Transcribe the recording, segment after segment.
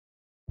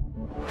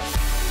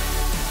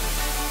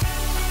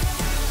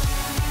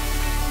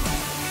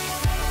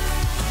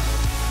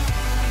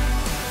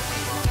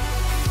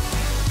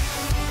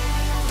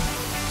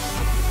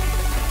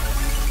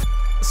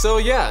So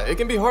yeah, it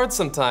can be hard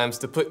sometimes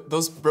to put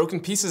those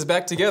broken pieces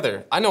back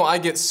together. I know I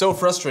get so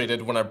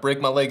frustrated when I break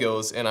my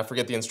Legos and I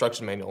forget the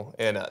instruction manual,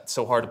 and it's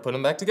so hard to put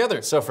them back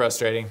together. So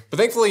frustrating. But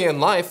thankfully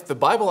in life, the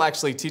Bible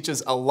actually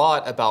teaches a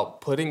lot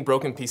about putting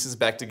broken pieces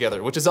back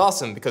together, which is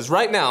awesome because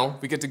right now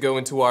we get to go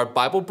into our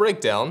Bible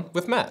breakdown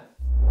with Matt.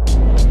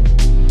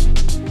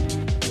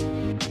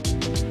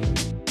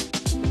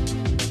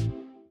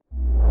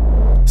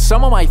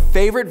 Some of my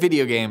favorite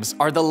video games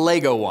are the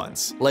Lego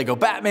ones. Lego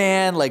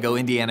Batman, Lego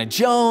Indiana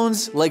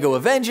Jones, Lego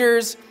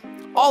Avengers.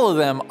 All of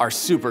them are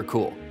super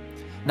cool.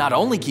 Not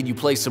only can you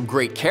play some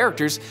great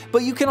characters,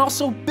 but you can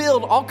also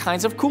build all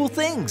kinds of cool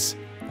things.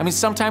 I mean,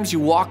 sometimes you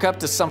walk up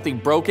to something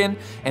broken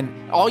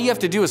and all you have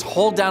to do is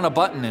hold down a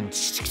button and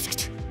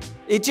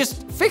it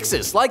just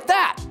fixes like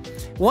that.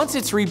 Once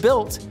it's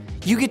rebuilt,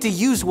 you get to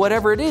use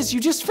whatever it is you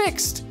just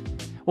fixed.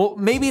 Well,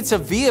 maybe it's a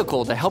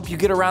vehicle to help you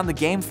get around the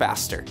game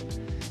faster.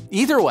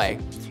 Either way,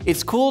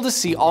 it's cool to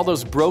see all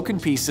those broken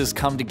pieces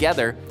come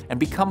together and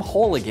become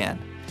whole again.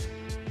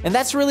 And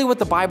that's really what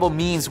the Bible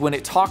means when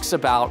it talks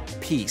about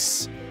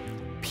peace.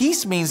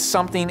 Peace means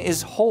something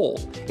is whole.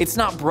 It's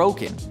not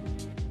broken.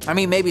 I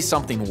mean, maybe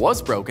something was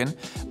broken,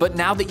 but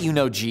now that you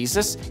know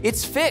Jesus,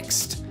 it's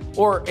fixed,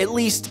 or at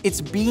least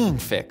it's being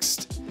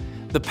fixed.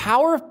 The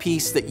power of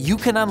peace that you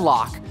can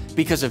unlock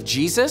because of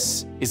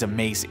Jesus is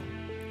amazing.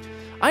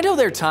 I know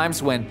there are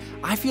times when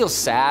I feel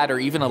sad or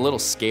even a little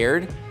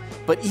scared,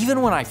 but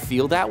even when I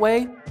feel that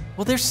way,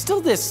 well, there's still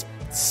this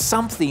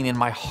something in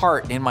my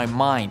heart and in my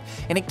mind,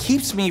 and it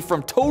keeps me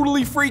from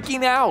totally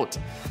freaking out.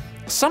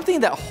 Something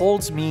that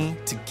holds me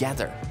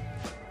together.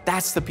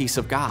 That's the peace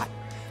of God.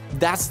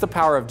 That's the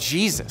power of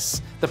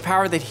Jesus, the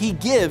power that He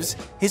gives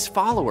His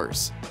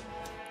followers.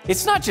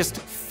 It's not just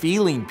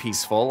feeling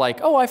peaceful, like,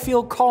 oh, I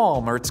feel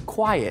calm or it's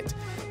quiet.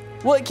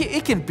 Well,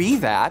 it can be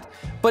that,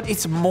 but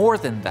it's more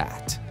than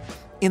that.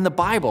 In the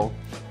Bible,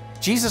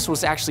 Jesus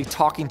was actually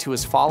talking to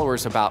His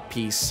followers about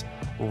peace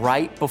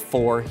right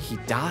before He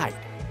died.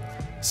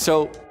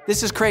 So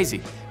this is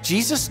crazy.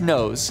 Jesus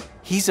knows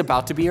He's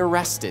about to be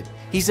arrested.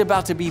 He's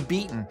about to be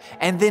beaten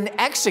and then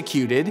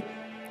executed,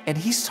 and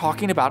He's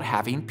talking about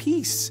having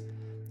peace.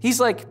 He's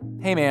like,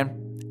 hey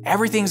man,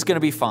 everything's gonna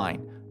be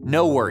fine.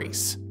 No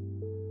worries.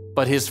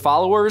 But His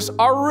followers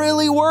are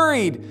really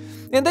worried,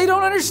 and they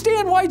don't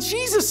understand why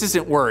Jesus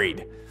isn't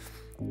worried.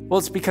 Well,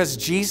 it's because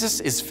Jesus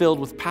is filled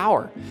with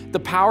power, the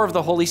power of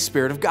the Holy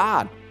Spirit of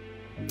God.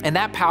 And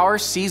that power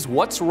sees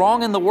what's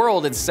wrong in the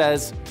world and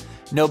says,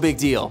 no big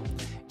deal.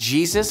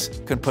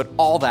 Jesus can put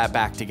all that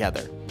back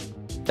together.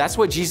 That's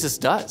what Jesus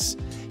does.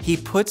 He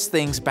puts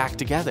things back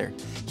together.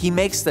 He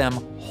makes them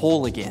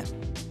whole again.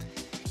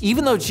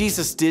 Even though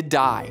Jesus did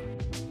die,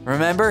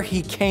 remember,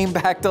 He came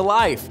back to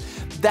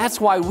life. That's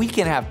why we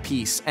can have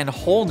peace and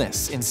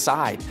wholeness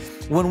inside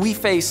when we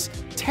face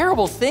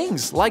terrible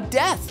things like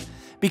death.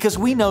 Because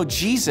we know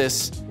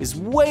Jesus is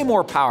way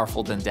more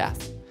powerful than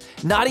death.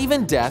 Not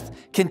even death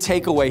can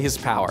take away His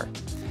power.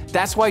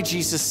 That's why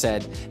Jesus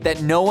said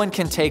that no one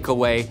can take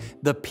away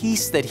the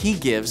peace that He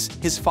gives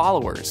His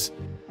followers.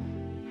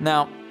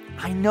 Now,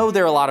 I know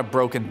there are a lot of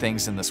broken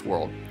things in this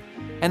world,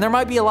 and there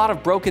might be a lot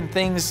of broken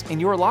things in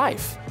your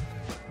life.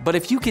 But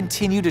if you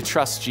continue to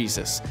trust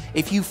Jesus,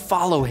 if you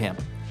follow Him,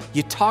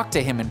 you talk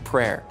to Him in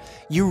prayer,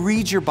 you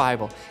read your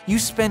Bible, you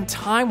spend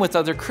time with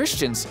other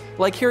Christians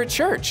like here at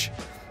church,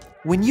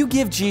 when you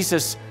give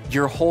Jesus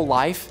your whole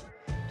life,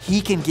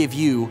 He can give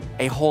you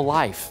a whole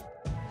life.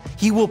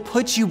 He will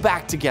put you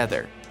back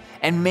together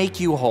and make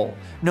you whole,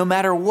 no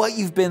matter what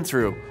you've been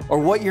through or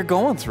what you're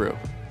going through.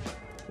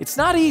 It's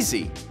not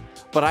easy,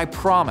 but I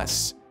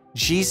promise,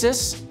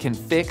 Jesus can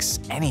fix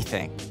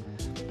anything.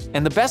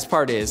 And the best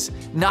part is,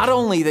 not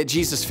only that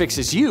Jesus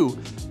fixes you,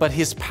 but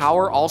His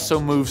power also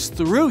moves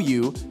through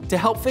you to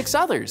help fix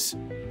others.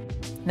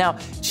 Now,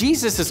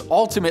 Jesus is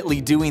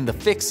ultimately doing the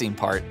fixing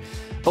part,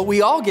 but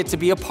we all get to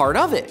be a part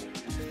of it.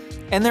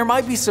 And there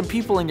might be some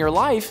people in your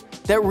life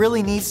that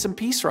really need some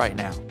peace right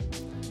now.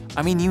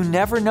 I mean, you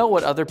never know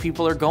what other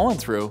people are going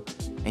through,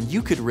 and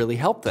you could really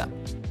help them.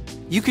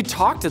 You could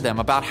talk to them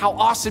about how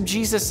awesome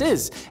Jesus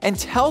is and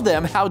tell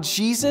them how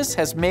Jesus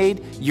has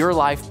made your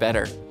life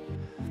better.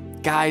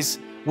 Guys,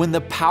 when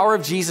the power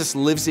of Jesus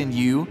lives in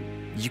you,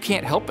 you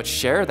can't help but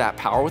share that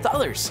power with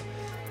others.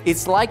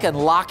 It's like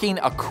unlocking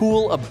a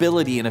cool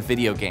ability in a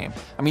video game.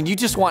 I mean, you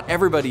just want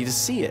everybody to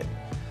see it.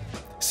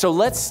 So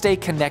let's stay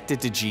connected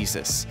to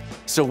Jesus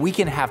so we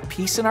can have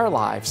peace in our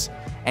lives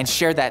and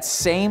share that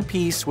same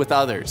peace with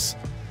others.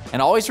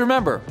 And always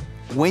remember,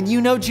 when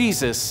you know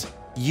Jesus,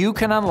 you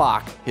can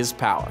unlock His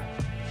power.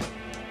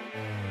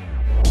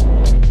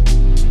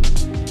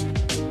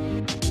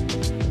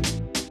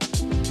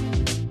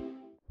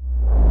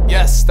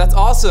 Yes, that's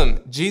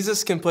awesome.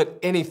 Jesus can put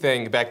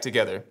anything back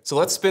together. So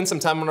let's spend some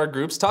time in our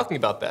groups talking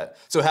about that.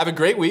 So have a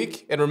great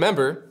week, and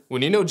remember,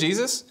 when you know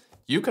Jesus,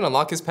 you can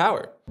unlock His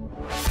power.